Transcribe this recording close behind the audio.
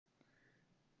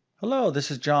Hello, this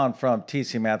is John from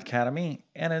TC Math Academy,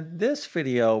 and in this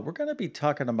video, we're going to be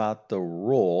talking about the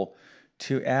rule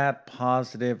to add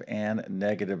positive and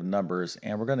negative numbers,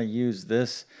 and we're going to use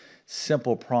this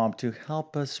simple prompt to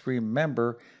help us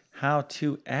remember how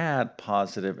to add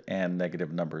positive and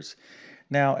negative numbers.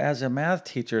 Now, as a math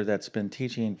teacher that's been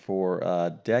teaching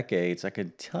for decades, I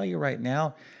can tell you right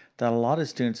now that a lot of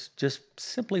students just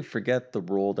simply forget the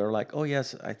rule. They're like, oh,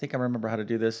 yes, I think I remember how to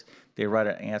do this. They write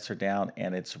an answer down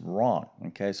and it's wrong.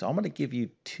 Okay, so I'm going to give you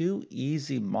two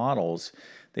easy models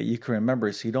that you can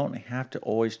remember so you don't have to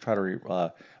always try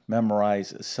to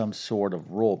memorize some sort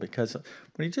of rule. Because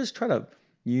when you just try to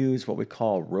use what we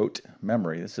call rote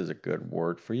memory, this is a good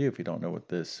word for you if you don't know what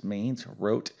this means,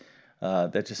 rote.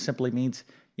 That just simply means,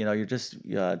 you're just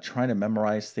trying to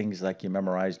memorize things like you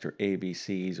memorized your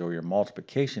ABCs or your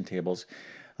multiplication tables.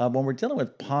 When we're dealing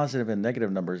with positive and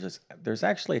negative numbers, there's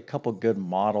actually a couple good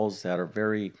models that are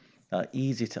very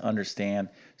easy to understand.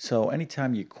 So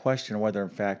anytime you question whether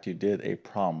in fact you did a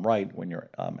problem right when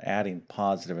you're adding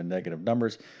positive and negative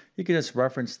numbers, you can just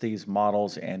reference these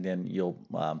models and then you'll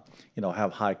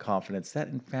have high confidence that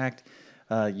in fact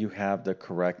you have the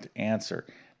correct answer.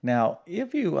 Now,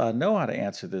 if you know how to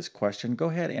answer this question, go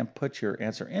ahead and put your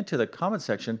answer into the comment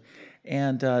section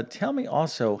and tell me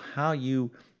also how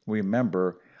you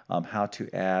remember how to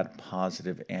add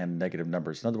positive and negative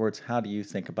numbers. In other words, how do you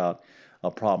think about a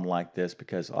problem like this?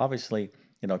 Because obviously,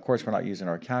 of course, we're not using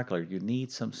our calculator. You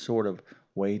need some sort of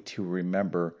way to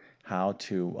remember how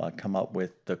to come up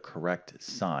with the correct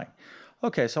sign.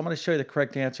 Okay, so I'm going to show you the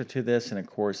correct answer to this and, of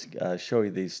course, show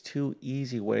you these two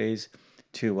easy ways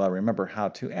to remember how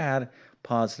to add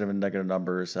positive and negative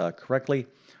numbers correctly.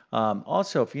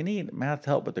 Also, if you need math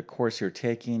help with the course you're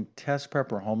taking, test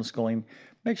prep or homeschooling,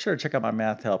 make sure to check out my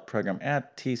math help program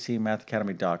at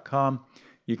tcmathacademy.com.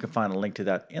 You can find a link to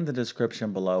that in the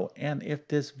description below. And if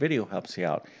this video helps you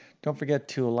out, don't forget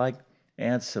to like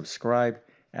and subscribe,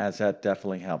 as that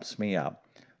definitely helps me out.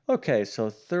 Okay, so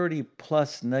 30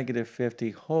 plus negative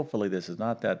 50. Hopefully this is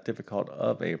not that difficult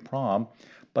of a problem.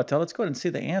 But let's go ahead and see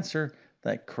the answer.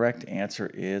 The correct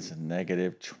answer is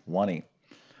negative 20.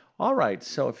 All right,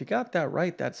 so if you got that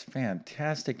right, that's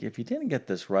fantastic. If you didn't get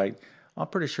this right, I'm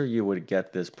pretty sure you would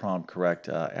get this prompt correct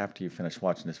after you finish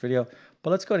watching this video. But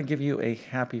let's go ahead and give you a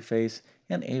happy face,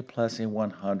 an A plus, a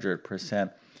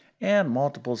 100%, and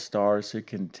multiple stars so you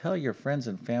can tell your friends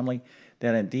and family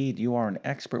that indeed you are an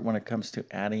expert when it comes to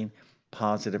adding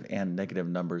positive and negative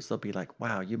numbers. They'll be like,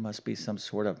 wow, you must be some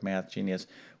sort of math genius,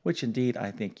 which indeed I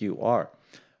think you are.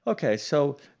 Okay,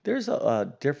 so there's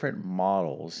different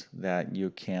models that you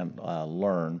can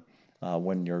learn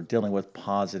when you're dealing with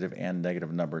positive and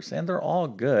negative numbers, and they're all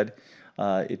good.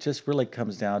 It just really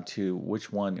comes down to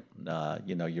which one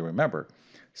you remember.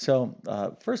 So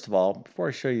first of all, before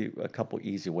I show you a couple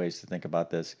easy ways to think about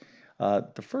this,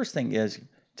 the first thing is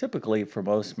typically for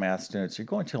most math students, you're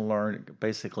going to learn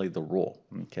basically the rule.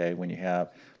 Okay, when you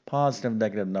have positive,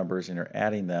 negative numbers and you're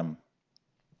adding them,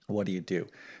 what do you do?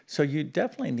 So you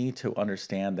definitely need to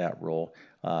understand that rule.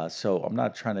 So I'm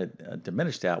not trying to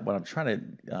diminish that. What I'm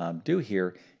trying to do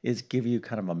here is give you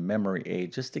kind of a memory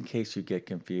aid, just in case you get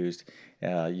confused.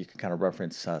 You can kind of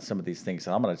reference some of these things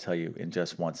that I'm going to tell you in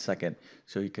just 1 second,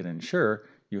 so you can ensure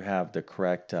you have the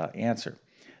correct answer.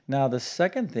 Now, the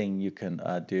second thing you can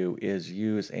do is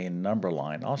use a number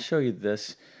line. I'll show you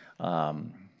this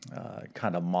um,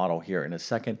 kind of model here in a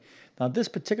second. Now, this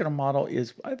particular model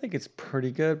is, I think it's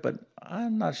pretty good, but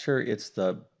I'm not sure it's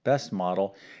the best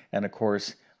model. And of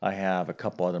course, I have a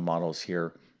couple other models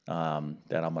here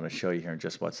that I'm going to show you here in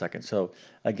just 1 second. So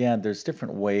again, there's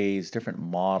different ways, different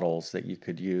models that you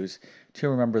could use to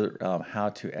remember how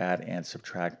to add and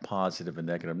subtract positive and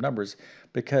negative numbers,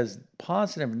 because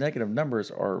positive and negative numbers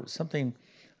are something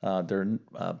they're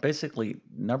basically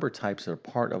number types that are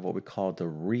part of what we call the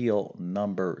real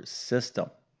number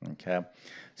system. Okay,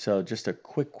 so just a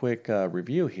quick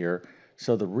review here.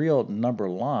 So the real number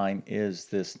line is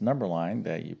this number line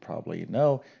that you probably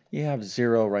know. You have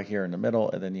 0 right here in the middle,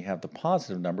 and then you have the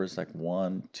positive numbers like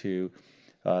 1, 2,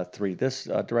 3 this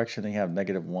direction. Then you have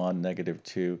 -1,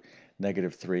 -2,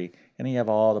 -3, and then you have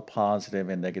all the positive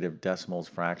and negative decimals,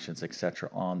 fractions, etc.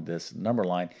 on this number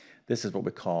line. This is what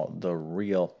we call the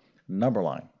real number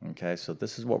line. Okay, so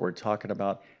this is what we're talking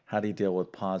about. How do you deal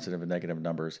with positive and negative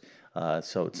numbers?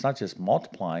 So it's not just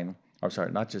multiplying, or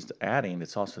sorry, not just adding,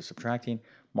 it's also subtracting,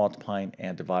 multiplying,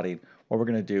 and dividing. What we're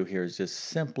going to do here is just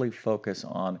simply focus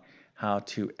on how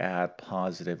to add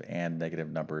positive and negative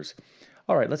numbers.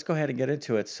 All right, let's go ahead and get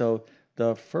into it. So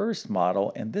the first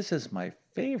model, and this is my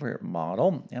favorite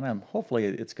model, and hopefully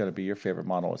it's going to be your favorite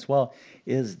model as well,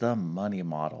 is the money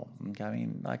model. Okay, I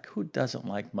mean, like, who doesn't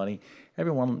like money?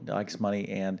 Everyone likes money,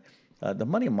 and the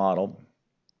money model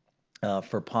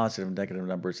for positive and negative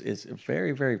numbers is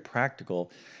very, very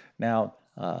practical. Now,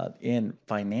 in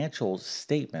financial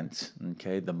statements,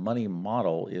 okay, the money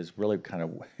model is really kind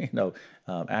of,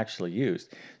 actually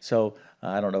used. So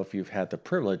I don't know if you've had the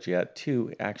privilege yet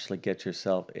to actually get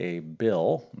yourself a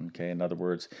bill, okay? In other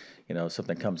words,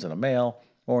 something comes in the mail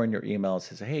or in your email, it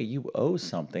says, hey, you owe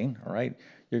something, all right?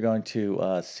 You're going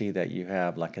to see that you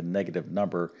have like a negative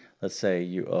number. Let's say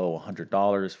you owe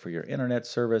 $100 for your internet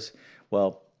service.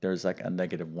 Well, there's like a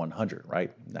negative 100,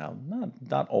 right? Now,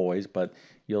 not always, but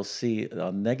you'll see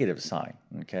a negative sign,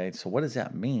 okay? So what does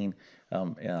that mean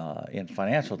in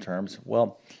financial terms?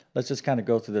 Well, let's just kind of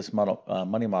go through this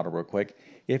money model real quick.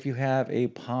 If you have a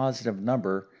positive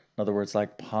number, in other words,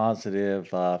 like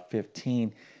positive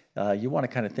 15, you want to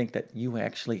kind of think that you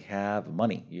actually have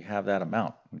money. You have that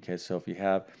amount, okay? So if you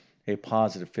have a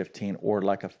positive 15 or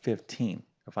like a 15,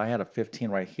 if I had a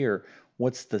 15 right here,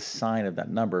 what's the sign of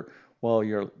that number? Well,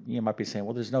 you might be saying,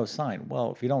 well, there's no sign.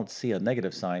 Well, if you don't see a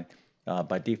negative sign,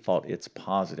 by default, it's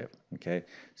positive, okay?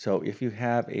 So if you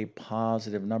have a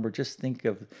positive number, just think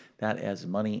of that as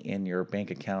money in your bank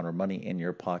account or money in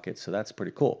your pocket. So that's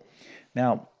pretty cool.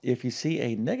 Now, if you see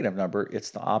a negative number,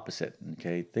 it's the opposite,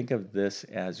 okay? Think of this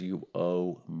as you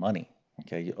owe money,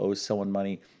 okay? You owe someone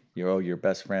money. You owe your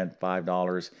best friend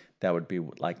 $5. That would be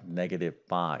like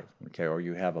 -5, okay? Or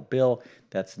you have a bill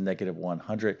that's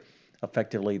 -100.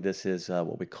 Effectively, this is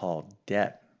what we call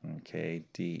debt, okay,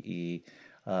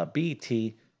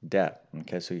 DEBT, debt,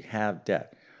 okay, so you have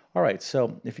debt. All right,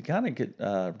 so if you kind of get,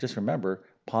 just remember,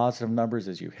 positive numbers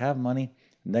is you have money,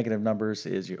 negative numbers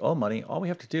is you owe money. All we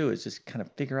have to do is just kind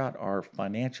of figure out our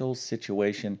financial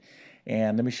situation,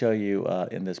 and let me show you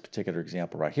in this particular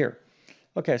example right here.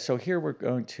 Okay, so here we're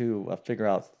going to figure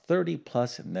out 30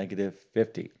 plus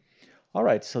 -50. All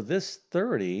right, so this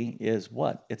 30 is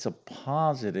what? It's a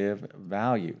positive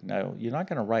value. Now, you're not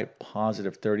going to write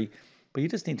positive 30, but you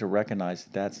just need to recognize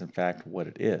that that's in fact what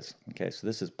it is. Okay, so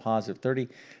this is positive 30.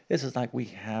 This is like we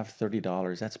have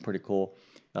 $30. That's pretty cool.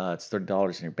 It's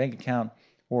 $30 in your bank account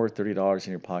or $30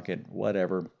 in your pocket,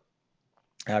 whatever,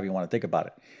 however you want to think about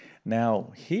it.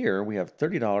 Now, here we have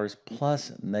 $30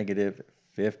 plus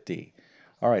 -50.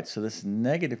 All right, so this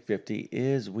 -50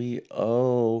 is we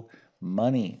owe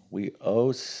money. We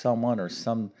owe someone or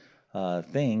some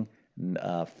thing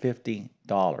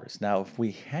 $50. Now, if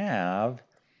we have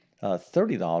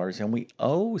 $30 and we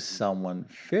owe someone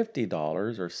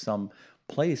 $50 or some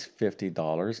place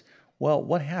 $50, well,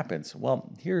 what happens?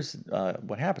 Well, here's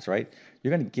what happens, right?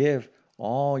 You're going to give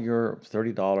all your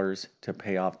 $30 to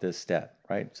pay off this debt,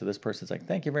 right? So this person's like,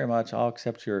 thank you very much. I'll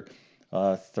accept your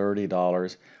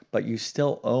 $30, but you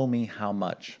still owe me how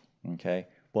much? Okay.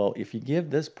 Well, if you give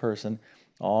this person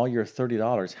all your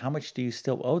 $30, how much do you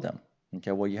still owe them?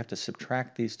 Okay. Well, you have to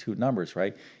subtract these two numbers,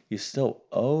 right? You still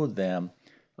owe them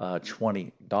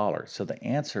 $20. So the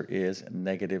answer is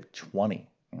 -20.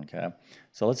 Okay,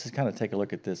 so let's just kind of take a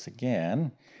look at this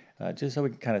again, just so we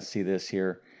can kind of see this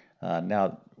here.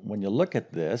 Now, when you look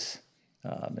at this,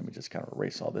 let me just kind of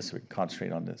erase all this so we can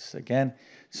concentrate on this again.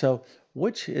 So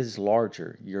which is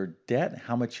larger, your debt,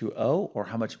 how much you owe, or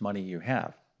how much money you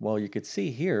have? Well, you could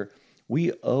see here,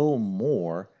 we owe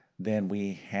more than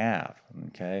we have,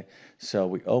 okay? So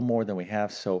we owe more than we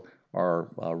have, so our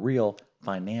real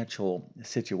financial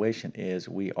situation is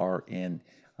we are in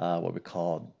what we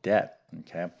call debt,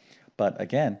 okay? But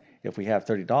again, if we have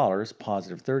 $30,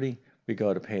 positive 30, we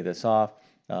go to pay this off,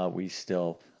 we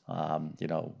still,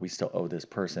 we still owe this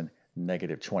person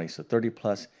 -20. So 30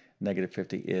 plus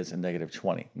 -50 is a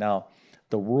 -20. Now,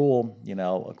 the rule,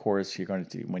 of course, you're going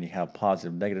to do when you have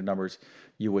positive negative numbers,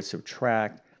 you would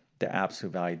subtract the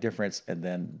absolute value difference, and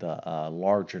then the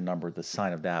larger number, the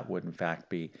sign of that would in fact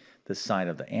be the sign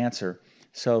of the answer.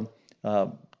 So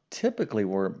typically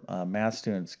where math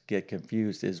students get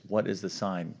confused is what is the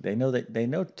sign. They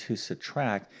know to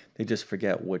subtract, they just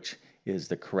forget which is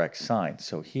the correct sign.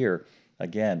 So here,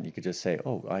 again, you could just say,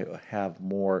 oh, I have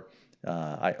more,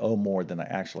 I owe more than I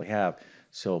actually have,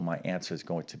 so my answer is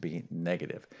going to be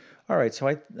negative. All right,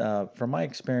 so from my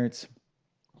experience,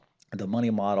 the money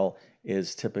model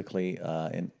is typically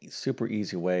a super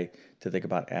easy way to think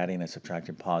about adding and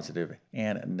subtracting positive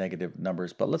and negative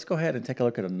numbers. But let's go ahead and take a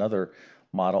look at another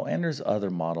model, and there's other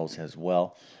models as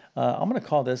well. I'm going to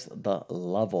call this the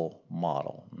level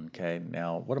model. Okay,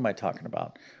 now what am I talking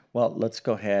about? Well, let's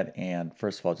go ahead and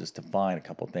first of all just define a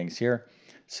couple things here.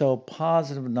 So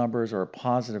positive numbers or a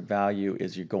positive value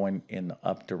is you're going in the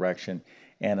up direction,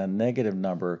 and a negative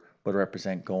number would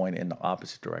represent going in the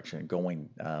opposite direction, going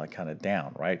kind of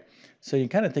down, right? So you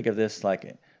kind of think of this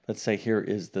like, let's say here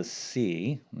is the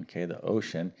sea, okay, the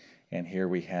ocean, and here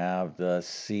we have the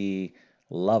sea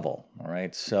level, all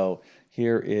right? So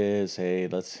here is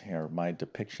here my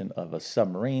depiction of a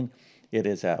submarine. It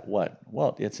is at what?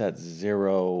 Well, it's at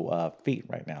 0 feet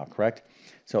right now, correct?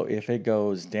 So if it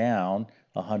goes down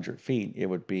 100 feet, it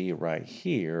would be right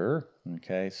here,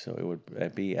 okay? So it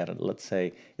would be at, let's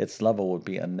say, its level would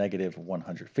be a negative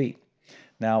 100 feet.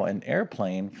 Now, an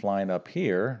airplane flying up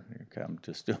here, okay, I'm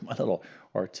just doing my little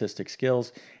artistic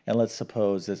skills, and let's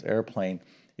suppose this airplane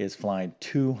is flying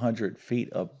 200 feet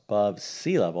above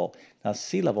sea level. Now,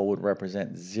 sea level would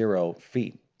represent 0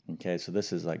 feet. Okay, so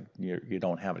this is like you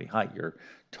don't have any height, you're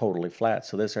totally flat.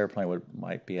 So this airplane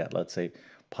might be at, let's say,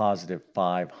 positive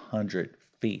 500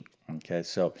 feet. Okay,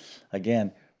 so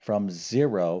again, from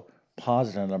 0,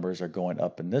 positive numbers are going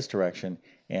up in this direction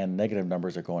and negative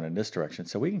numbers are going in this direction.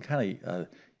 So we can kind of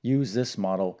use this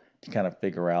model to kind of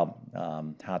figure out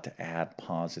how to add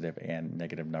positive and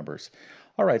negative numbers.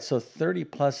 All right, so 30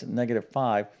 plus negative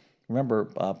 5. Remember,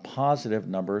 positive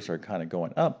numbers are kind of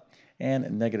going up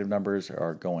and negative numbers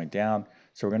are going down.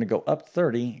 So we're going to go up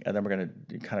 30 and then we're going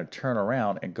to kind of turn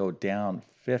around and go down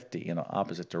 50 in the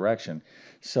opposite direction.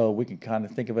 So we can kind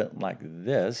of think of it like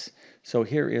this. So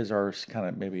here is our kind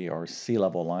of maybe our sea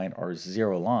level line, our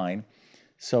 0 line.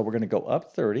 So we're going to go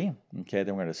up 30, okay,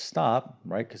 then we're going to stop,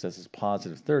 right, because this is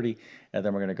positive 30, and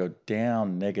then we're going to go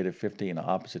down negative 50 in the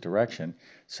opposite direction.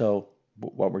 So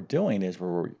what we're doing is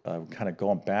we're kind of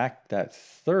going back that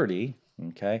 30,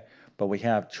 okay, but we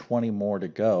have 20 more to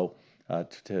go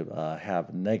to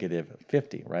have negative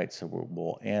 50, right? So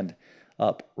we'll end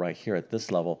up right here at this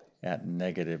level at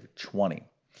negative 20.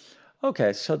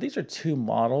 Okay, so these are two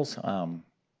models,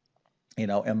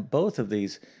 and both of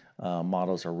these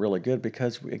models are really good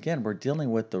because, again, we're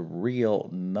dealing with the real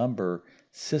number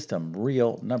system,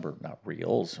 real number, not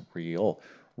reals,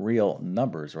 real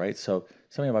numbers, right? So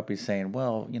somebody might be saying,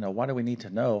 well, why do we need to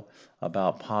know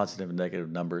about positive and negative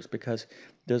numbers? Because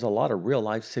there's a lot of real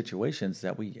life situations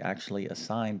that we actually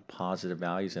assign positive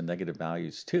values and negative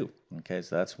values to. Okay,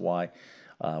 so that's why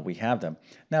we have them.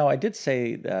 Now, I did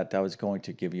say that I was going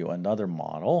to give you another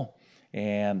model,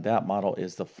 and that model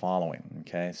is the following.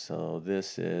 Okay, so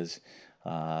this is,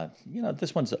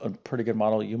 this one's a pretty good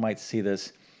model. You might see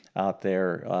this out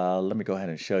there. Let me go ahead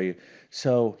and show you.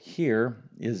 So here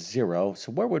is 0.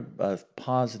 So where would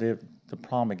positive, the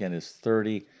problem again is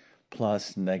 30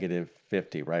 plus negative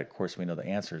 50, right? Of course, we know the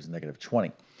answer is negative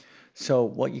 20. So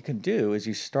what you can do is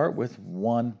you start with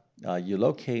one, you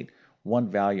locate one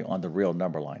value on the real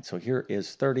number line. So here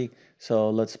is 30. So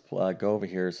let's go over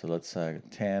here. So let's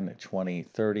 10, 20,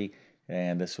 30,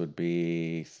 and this would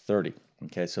be 30.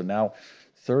 Okay, so now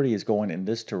 30 is going in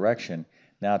this direction.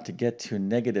 Now to get to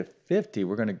negative 50,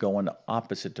 we're going to go in the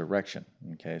opposite direction.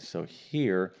 Okay, so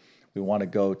here we want to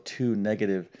go to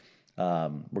negative,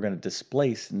 we're going to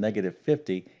displace negative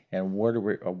 50, and where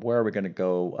are we going to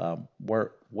go,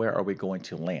 where are we going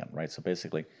to land, right? So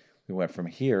basically, we went from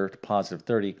here to positive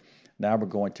 30. Now we're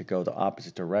going to go the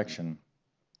opposite direction.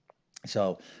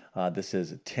 So this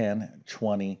is 10,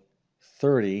 20,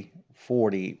 30,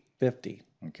 40, 50.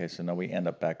 Okay, so now we end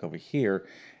up back over here.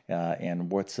 And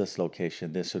what's this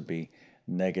location? This would be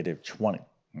negative 20.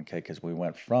 Okay, because we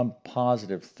went from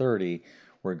positive 30,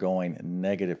 we're going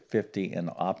negative 50 in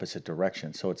the opposite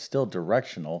direction. So it's still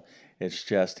directional. It's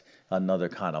just another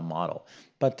kind of model.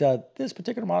 But this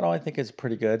particular model I think is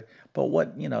pretty good.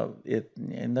 But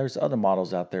and there's other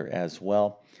models out there as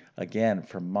well. Again,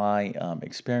 from my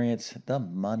experience, the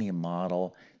money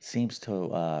model seems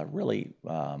to really,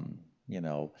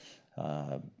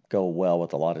 go well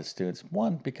with a lot of students.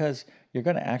 One, because you're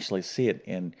going to actually see it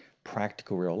in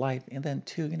practical real life. And then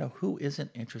two, who isn't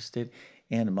interested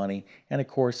in money? And of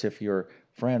course, if your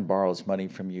friend borrows money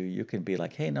from you, you can be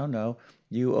like, hey, no,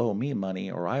 you owe me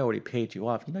money, or I already paid you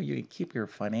off. You can keep your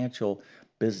financial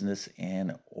business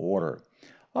in order.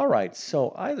 All right,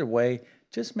 so either way,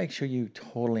 just make sure you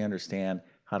totally understand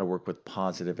how to work with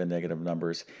positive and negative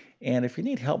numbers. And if you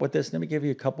need help with this, let me give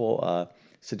you a couple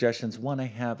suggestions. One, I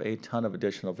have a ton of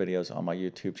additional videos on my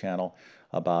YouTube channel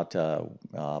about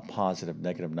positive,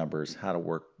 negative numbers, how to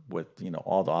work with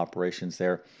all the operations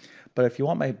there. But if you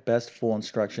want my best full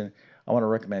instruction, I want to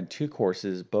recommend two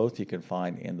courses. Both you can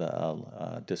find in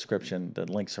the description. The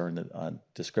links are in the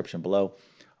description below.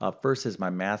 First is my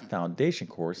Math Foundation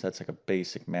course. That's like a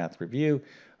basic math review,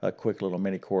 a quick little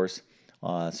mini course.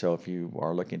 So if you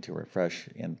are looking to refresh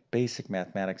in basic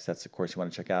mathematics, that's the course you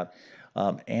want to check out,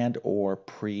 and or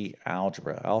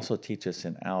Pre-Algebra. I also teach this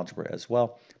in algebra as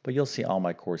well, but you'll see all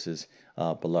my courses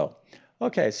below.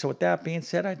 Okay, so with that being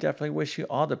said, I definitely wish you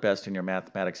all the best in your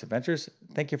mathematics adventures.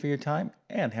 Thank you for your time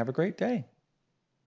and have a great day.